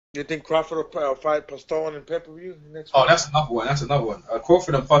You think Crawford will fight Postol in pay-per-view next Oh, week? that's another one. That's another one.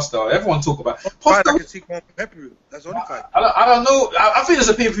 Crawford and Postol. Everyone talk about Fight I Postol. can see going pay-per-view. That's the only fight. I don't know. I think it's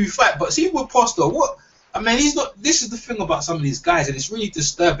a pay-per-view fight, but see with Postol, what? I mean, he's not. This is the thing about some of these guys, and it's really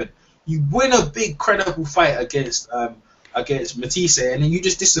disturbing. You win a big, credible fight against Matisse, and then you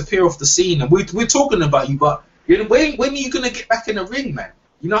just disappear off the scene. And we're talking about you, but when are you gonna get back in the ring, man?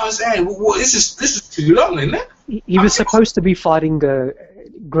 You know what I'm saying? This is too long, isn't it? He was supposed to be fighting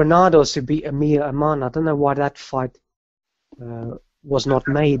Granados to beat Amir Aman. I don't know why that fight was not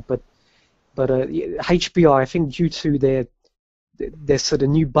made, but HBO, I think due to their sort of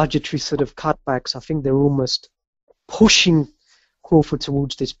new budgetary sort of cutbacks, I think they're almost pushing Crawford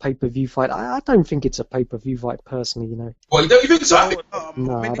towards this pay-per-view fight. I don't think it's a pay-per-view fight, personally, you know. Well, you don't think so?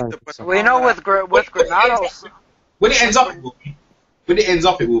 No, I don't think so. Well, you know, with Granados, when it ends up, it will be. When it ends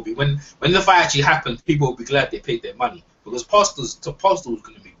up, it will be. When the fight actually happens, people will be glad they paid their money because Postol's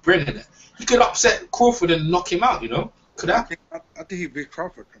going to be brilliant. He could upset Crawford and knock him out. You know, could happen. I think he beat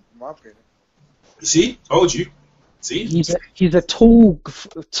Crawford, in my opinion. You see, told you. See, he's a tall,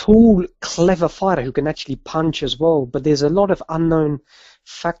 clever fighter who can actually punch as well. But there's a lot of unknown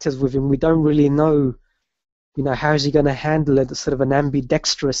factors with him. We don't really know, you know, how is he going to handle it? Sort of an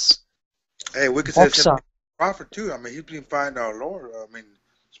ambidextrous Hey, we could boxer. say Crawford too. I mean, he's been fighting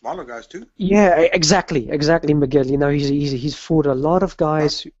smaller guys too. Yeah, exactly, Miguel. You know, he's fought a lot of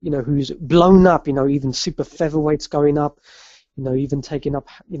guys, you know, who's blown up. You know, even super featherweights going up. You know, even taking up,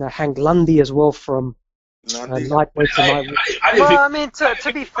 you know, Hank Lundy as well from lightweight to lightweight. I mean,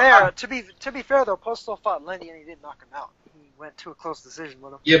 to be fair though, Postol fought Lundy and he didn't knock him out. He went to a close decision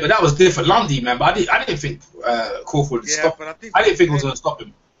with him. Yeah, but that was different, Lundy, man. But I didn't think Crawford would stop. But I didn't think it was going to stop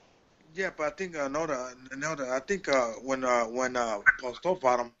him. Yeah, but I think I think when Postol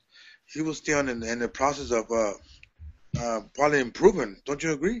fought him, he was still in the process of probably improving. Don't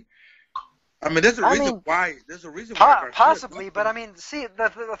you agree? I mean, there's a reason why. There's a reason why. Possibly, but I mean, see, the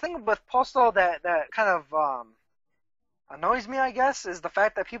thing with Postol that kind of annoys me, I guess, is the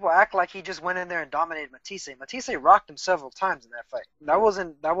fact that people act like he just went in there and dominated Matisse. Matisse rocked him several times in that fight.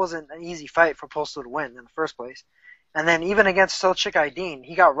 That wasn't an easy fight for Postol to win in the first place. And then even against Selçuk Aydin,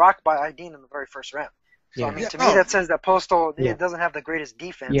 he got rocked by Aydin in the very first round. So, I mean, to me, that says that Postol doesn't have the greatest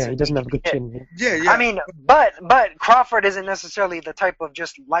defense. Yeah, he doesn't have a good chin. Yeah. I mean, but Crawford isn't necessarily the type of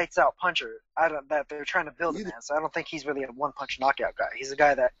just lights-out puncher that they're trying to build him as. So I don't think he's really a one-punch knockout guy. He's a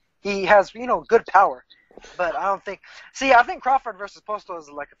guy that he has, you know, good power. But I don't think – see, I think Crawford versus Postol is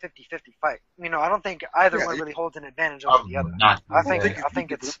like a 50-50 fight. You know, I don't think either one really holds an advantage over the other. I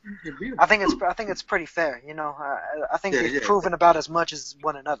think it's pretty fair. You know, I think they've proven about as much as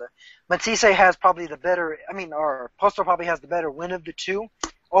one another. Matisse has probably the better – or Postol probably has the better win of the two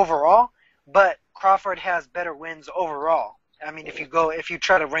overall, but Crawford has better wins overall. I mean, if you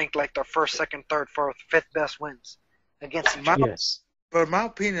try to rank like the first, second, third, fourth, fifth best wins against each other. Yes. But in my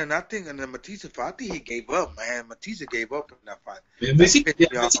opinion, I think in the Matisse fight, I think he gave up, man. Matisse gave up in that fight. Yeah,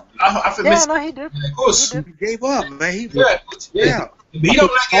 I think no, he did. Of course. He gave up, man. He don't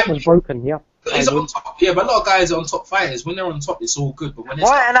like him. Was broken, yeah. He's on top. Yeah, but a lot of guys are on top fighters. When they're on top, it's all good. But when it's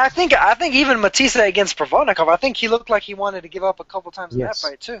and I think even Matisse against Provodnikov, I think he looked like he wanted to give up a couple times in that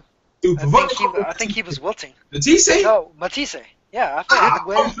fight too. Dude, I think he was wilting. Matisse? No, Matisse. Yeah, I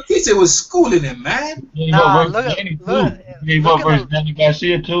think Matisse was schooling him, man. He gave up versus Danny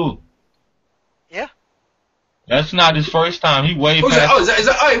Garcia too. Yeah. That's not his first time. He way past.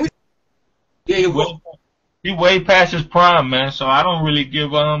 He way past his prime, man. So I don't really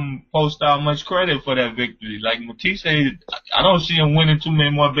give Postol much credit for that victory. Like Matisse, I don't see him winning too many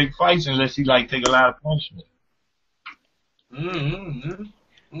more big fights unless he take a lot of punishment. Man.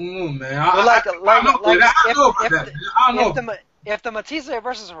 If the Matisse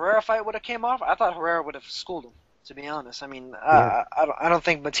versus Herrera fight would have came off, I thought Herrera would have schooled him. To be honest, I mean, I don't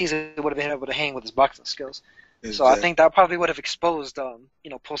think Matisse would have been able to hang with his boxing skills. Exactly. So I think that probably would have exposed,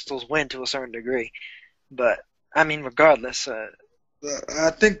 Postol's win to a certain degree. But I mean, regardless,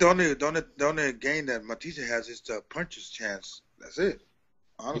 I think the only gain that Matisse has is the puncher's chance. That's it.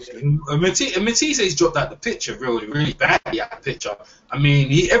 Honestly, Matisse's dropped out the picture really, really badly out the picture. I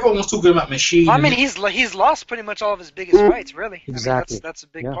mean, everyone was talking about Machine. I mean, he's lost pretty much all of his biggest fights, really. Exactly. I mean, that's a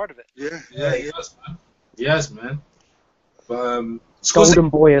big part of it. Yeah. Yes, man. But, Golden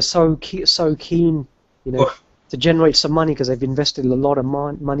Boy is so keen, you know, to generate some money because they've invested a lot of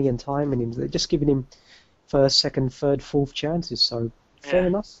money and time in him. They're just giving him first, second, third, fourth chances. So fair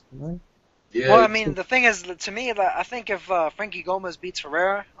enough, you know. Yeah, well, I mean, the thing is, to me, I think if Frankie Gomez beats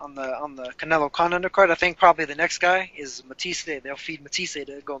Herrera on the Canelo Khan undercard, I think probably the next guy is Matisse. They'll feed Matisse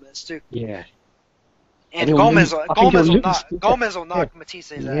to Gomez too. Yeah. And he'll Gomez, lose. I think he'll lose. Gomez will knock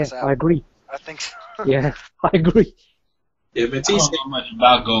Matisse's ass out. I agree. I think so. Yeah, I agree. Yeah, I Matisse. don't know much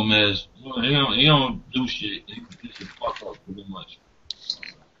about Gomez. He don't do shit. He just fuck up pretty much.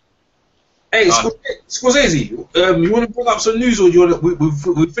 Hey, Scorsese, you want to bring up some news, or you want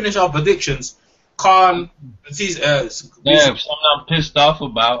we finish our predictions? Khan, Matisse, Yeah, something I'm pissed off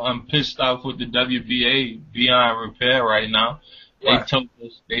about. I'm pissed off with the WBA beyond repair right now. Right.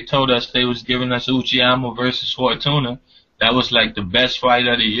 They told us they was giving us Uchiyama versus Fortuna. That was like the best fight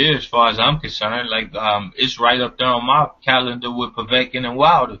of the year as far as I'm concerned. Like, it's right up there on my calendar with Povetkin and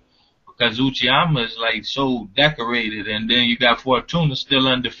Wilder. Because Uchiyama is like so decorated, and then you got Fortuna still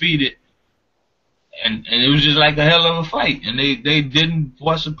undefeated. And it was just like a hell of a fight. And they didn't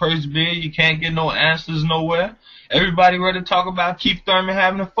force a purse bid. You can't get no answers nowhere. Everybody ready to talk about Keith Thurman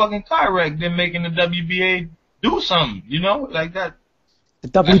having a fucking car wreck, then making the WBA do something, you know, like that. The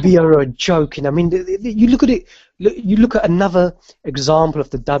WBA are a joke, and I mean, you look at it. You look at another example of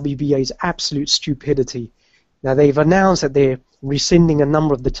the WBA's absolute stupidity. Now they've announced that they're rescinding a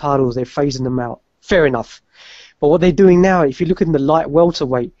number of the titles. They're phasing them out. Fair enough. But what they're doing now, if you look in the light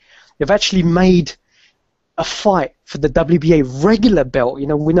welterweight, they've actually made a fight for the WBA regular belt. You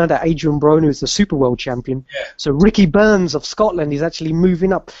know, we know that Adrian Broner is the Super World Champion. Yeah. So Ricky Burns of Scotland is actually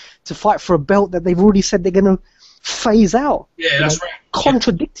moving up to fight for a belt that they've already said they're going to phase out. Yeah, that's right.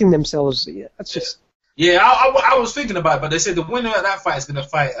 Contradicting themselves. Yeah, that's just. Yeah, I was thinking about it, but they said the winner of that fight is going to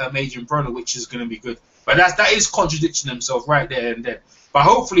fight Adrian Broner, which is going to be good. But that is contradicting themselves right there and then. But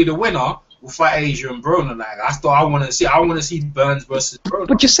hopefully the winner will fight Adrian Broner. Like I want to see Burns versus Broner.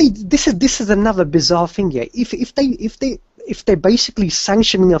 But you see, this is another bizarre thing here. If they're basically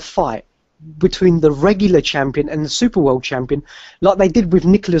sanctioning a fight between the regular champion and the Super World champion, like they did with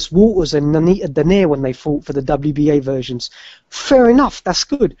Nicholas Walters and Nanita Danair when they fought for the WBA versions, fair enough, that's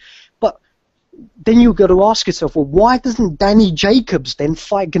good. But then you've got to ask yourself, well, why doesn't Danny Jacobs then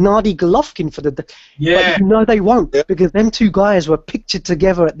fight Gennady Golovkin for the... Yeah. But no, they won't, because them two guys were pictured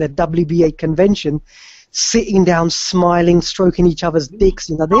together at the WBA convention, sitting down, smiling, stroking each other's dicks.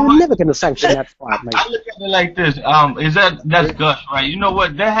 You know, they were never going to sanction that fight, mate. I look at it like this. That's Gus, right? You know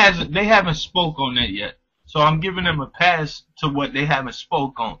what? They haven't spoke on that yet. So I'm giving them a pass to what they haven't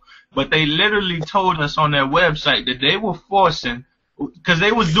spoke on. But they literally told us on their website that they were forcing, because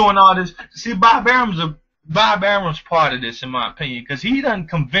they was doing all this. See, Bob Arum's part of this, in my opinion, because he done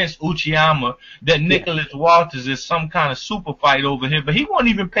convinced Uchiyama that Nicholas Walters is some kind of super fight over here, but he won't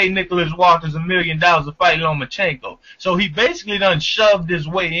even pay Nicholas Walters $1 million to fight Lomachenko. So he basically done shoved his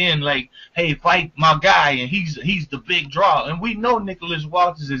way in, like, hey, fight my guy, and he's the big draw. And we know Nicholas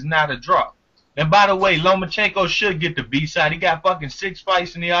Walters is not a draw. And by the way, Lomachenko should get the B side. He got fucking 6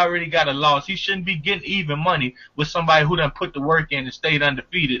 fights and he already got a loss. He shouldn't be getting even money with somebody who done put the work in and stayed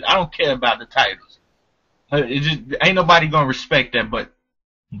undefeated. I don't care about the titles. It just ain't nobody gonna respect that. But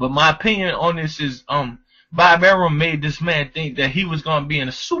my opinion on this is Bob Arum made this man think that he was gonna be in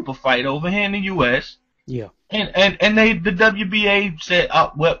a super fight over here in the US. Yeah. And the WBA said,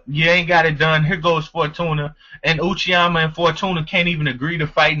 oh, well, you ain't got it done. Here goes Fortuna. And Uchiyama and Fortuna can't even agree to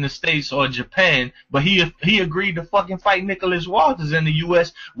fight in the States or Japan. But he agreed to fucking fight Nicholas Walters in the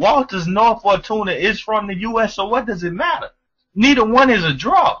U.S. Walters nor Fortuna is from the U.S., so what does it matter? Neither one is a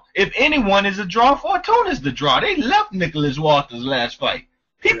draw. If anyone is a draw, Fortuna's the draw. They left Nicholas Walters last fight.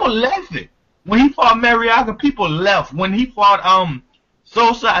 People left it. When he fought Mariaga, people left. When he fought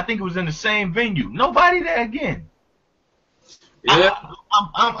Sosa, I think it was in the same venue. Nobody there again. Yeah.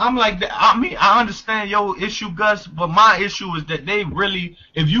 I'm like that. I mean, I understand your issue, Gus, but my issue is that they really,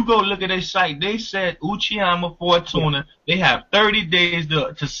 if you go look at their site, they said Uchiyama, Fortuna, they have 30 days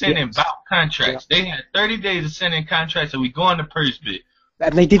to send in bout contracts. They had 30 days to send in contracts, and we go on the purse bid.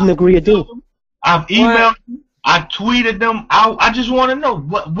 And they didn't agree a deal. I've emailed them. I tweeted them. I just want to know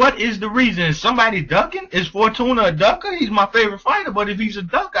what is the reason? Is somebody ducking? Is Fortuna a ducker? He's my favorite fighter, but if he's a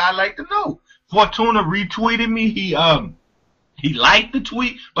ducker, I'd like to know. Fortuna retweeted me. He liked the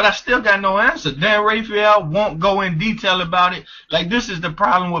tweet, but I still got no answer. Dan Rafael won't go in detail about it. Like, this is the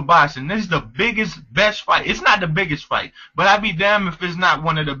problem with boxing. This is the best fight. It's not the biggest fight, but I'd be damned if it's not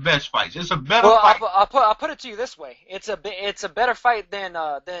one of the best fights. It's a better fight. I'll put it to you this way: it's a better fight than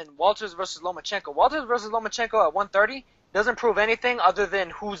Walters versus Lomachenko. Walters versus Lomachenko at 130 doesn't prove anything other than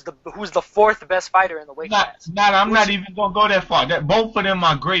who's the fourth best fighter in the weight class. I'm not even gonna go that far. That both of them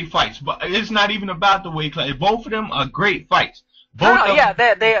are great fights, but it's not even about the weight class. Both of them are great fights. They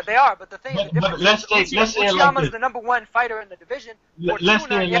are, but the thing is, let's say Uchiyama's the number one fighter in the division.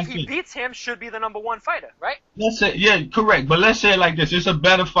 Fortuna, if he beats him, should be the number one fighter, right? Let's say, yeah, correct. But let's say it like this: it's a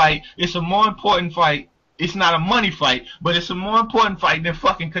better fight. It's a more important fight. It's not a money fight, but it's a more important fight than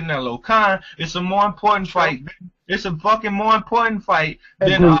fucking Canelo Khan. It's a more important fight. It's a fucking more important fight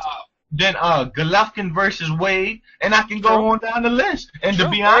than Golovkin versus Wade, and I can go on down the list. And to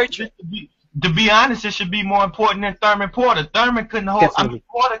be honest, it should be more important than Thurman Porter. Thurman couldn't hold.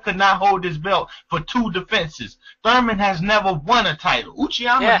 Porter could not hold his belt for 2 defenses. Thurman has never won a title.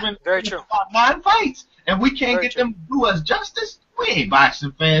 Uchiyama's been very true. About 9 fights, and we can't get them to do us justice. We ain't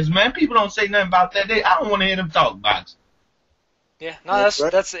boxing fans, man. People don't say nothing about that. I don't want to hear them talk boxing. Yeah, no,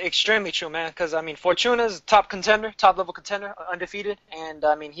 that's extremely true, man. Because I mean, Fortuna's top contender, top level contender, undefeated, and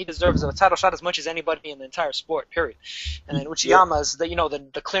I mean, he deserves a title shot as much as anybody in the entire sport, period. And then Uchiyama's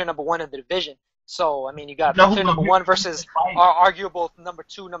the clear number 1 in the division. So I mean, you got clear number 1 versus arguable number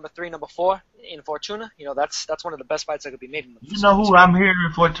 2, number 3, number 4 in Fortuna. You know, that's one of the best fights that could be made. You know who I'm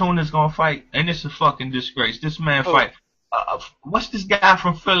hearing Fortuna's gonna fight, and it's a fucking disgrace. This man fight. What's this guy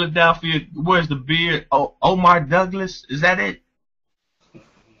from Philadelphia? Where's the beard? Omar Douglas? Is that it?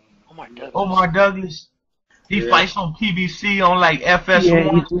 Omar Douglas. He fights on PBC on like FS1.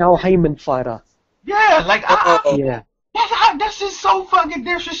 Yeah, he's now Heyman fighter. Yeah, like yeah. That's just so fucking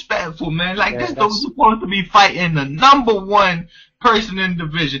disrespectful, man. Like this dude's supposed to be fighting the number 1 person in the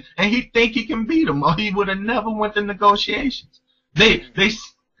division, and he think he can beat him, or he would have never went to negotiations.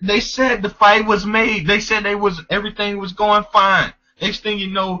 They said the fight was made. They said everything was going fine. Next thing you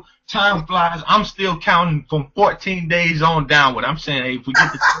know, time flies. I'm still counting from 14 days on downward. I'm saying, hey, if we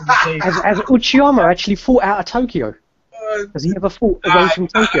get to 20 days. Has Uchiyama actually fought out of Tokyo? Has he ever fought away from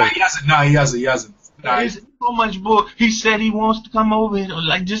Tokyo? He hasn't. There's so much bull. He said he wants to come over here,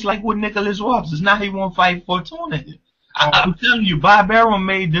 just like with Nicholas Walters. Now he won't fight Fortuna. I'm telling you, Bob Arum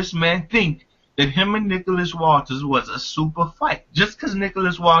made this man think that him and Nicholas Walters was a super fight. Just because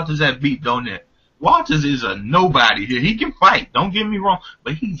Nicholas Walters had beat Donut. Walters is a nobody here. He can fight, don't get me wrong,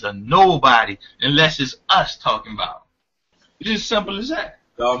 but he's a nobody unless it's us talking about him. It's as simple as that.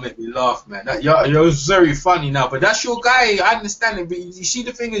 Y'all make me laugh, man. You're very funny now, but that's your guy. I understand it, but you see,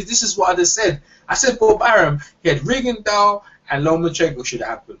 the thing is, this is what I just said. I said Bob Arum, he had Rigondeaux and Lomachenko should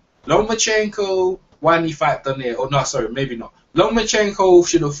happen. Lomachenko, why didn't he fight Donut? Oh, no, sorry, maybe not. Lomachenko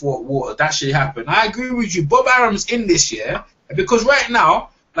should have fought Water. That should happen. I agree with you. Bob Arum's in this year, because right now,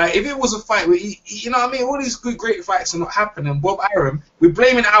 like, if it was a fight where, you know what I mean, all these good, great fights are not happening. Bob Arum, we're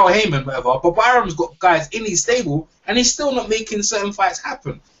blaming Al Heyman, whatever. Bob Arum's got guys in his stable, and he's still not making certain fights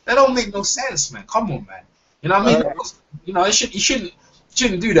happen. That don't make no sense, man. Come on, man. You know what I mean? You know, you shouldn't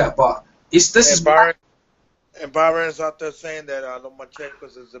do that, but this And Byron's out there saying that Lomachenko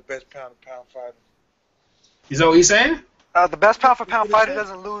is the best pound-to-pound fighter. Is that what he's saying? The best pound-for-pound fighter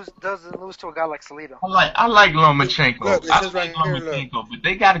doesn't lose to a guy like Salido. I like Lomachenko. Look, I like Lomachenko, but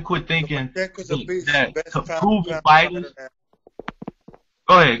they got to quit thinking that to prove fighters.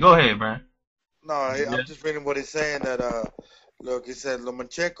 Go ahead, man. No, I'm just reading what he's saying. That look, he said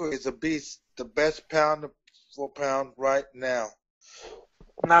Lomachenko is a beast, the best pound-for-pound right now.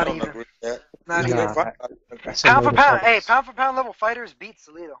 Not even. Pound for pound, pound for pound level fighters beat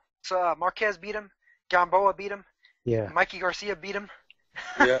Salido. So Marquez beat him, Gamboa beat him. Yeah. Mikey Garcia beat him.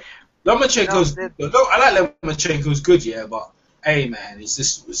 Yeah. Lomachenko's I like Lomachenko's good, yeah, but hey, man, it's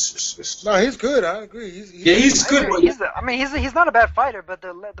just no, he's good. I agree. He's good. He's not a bad fighter, but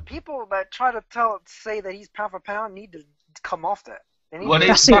the people that try to say that he's pound for pound need to come off that.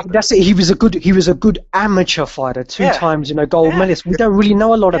 That's it. He was a good amateur fighter. 2 times, gold medalist. We don't really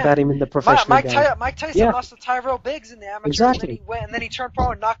know a lot about him in the professional game. Mike Tyson lost to Tyrell Biggs in the amateur. Exactly. And then he turned pro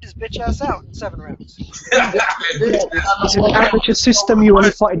and knocked his bitch ass out in 7 rounds. It's an amateur system. You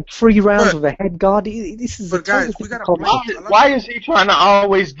only fight in 3 rounds with a head guard. This is why is he trying to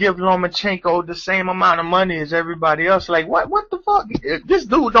always give Lomachenko the same amount of money as everybody else? Like, what the fuck? This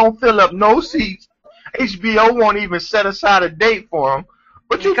dude don't fill up no seats. HBO won't even set aside a date for him.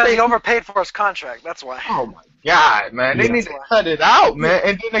 Because he overpaid for his contract, that's why. Oh my God, man. They need to cut it out, man.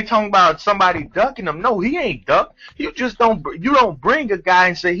 And then they talking about somebody ducking him. No, he ain't ducked. You don't bring a guy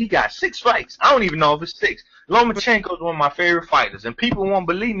and say he got 6 fights. I don't even know if it's 6. Lomachenko is one of my favorite fighters, and people won't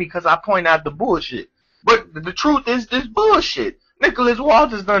believe me because I point out the bullshit. But the truth is this bullshit. Nicholas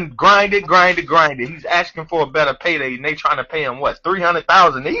Walters done grinded. He's asking for a better payday, and they trying to pay him, what,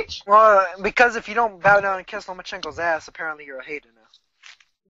 $300,000 each? Well, because if you don't bow down and kiss Lomachenko's ass, apparently you're a hater now.